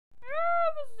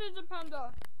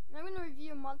Panda, and I'm going to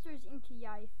review Monsters Inc.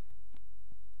 Yife.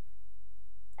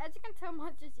 As you can tell,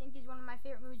 Monsters Inc. is one of my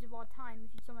favorite movies of all time,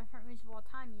 if you saw my favorite movies of all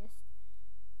time list.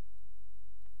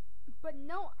 But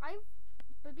no,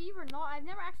 believe it or not, I've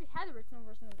never actually had the original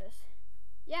version of this.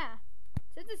 Yeah,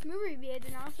 since this movie vid,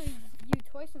 and I also review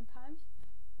toys sometimes,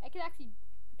 I could actually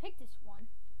pick this one.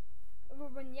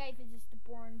 Over when Yife is just a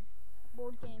boring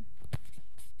board game.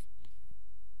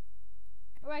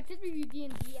 Well, I did review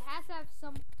D&D. It has to have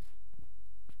some.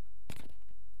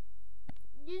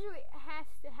 Usually, it has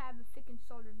to have a thick and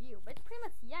solid review, but it's pretty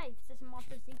much Yife. It's just a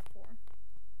Monsters Inc. form,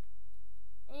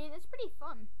 and it's pretty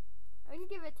fun. I'm gonna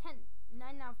give it a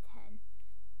 9 out of 10.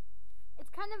 It's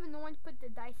kind of annoying to put the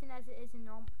dice in as it is in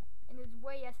normal, and it's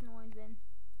way less annoying than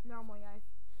normal Yife.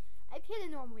 I played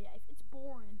a normal Yife. It's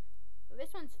boring. But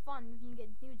this one's fun. You can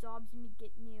get new jobs and you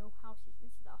get new houses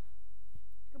and stuff.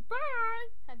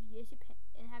 Goodbye. Have a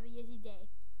easy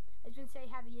day. I was gonna say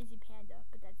have a easy panda,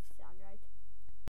 but that's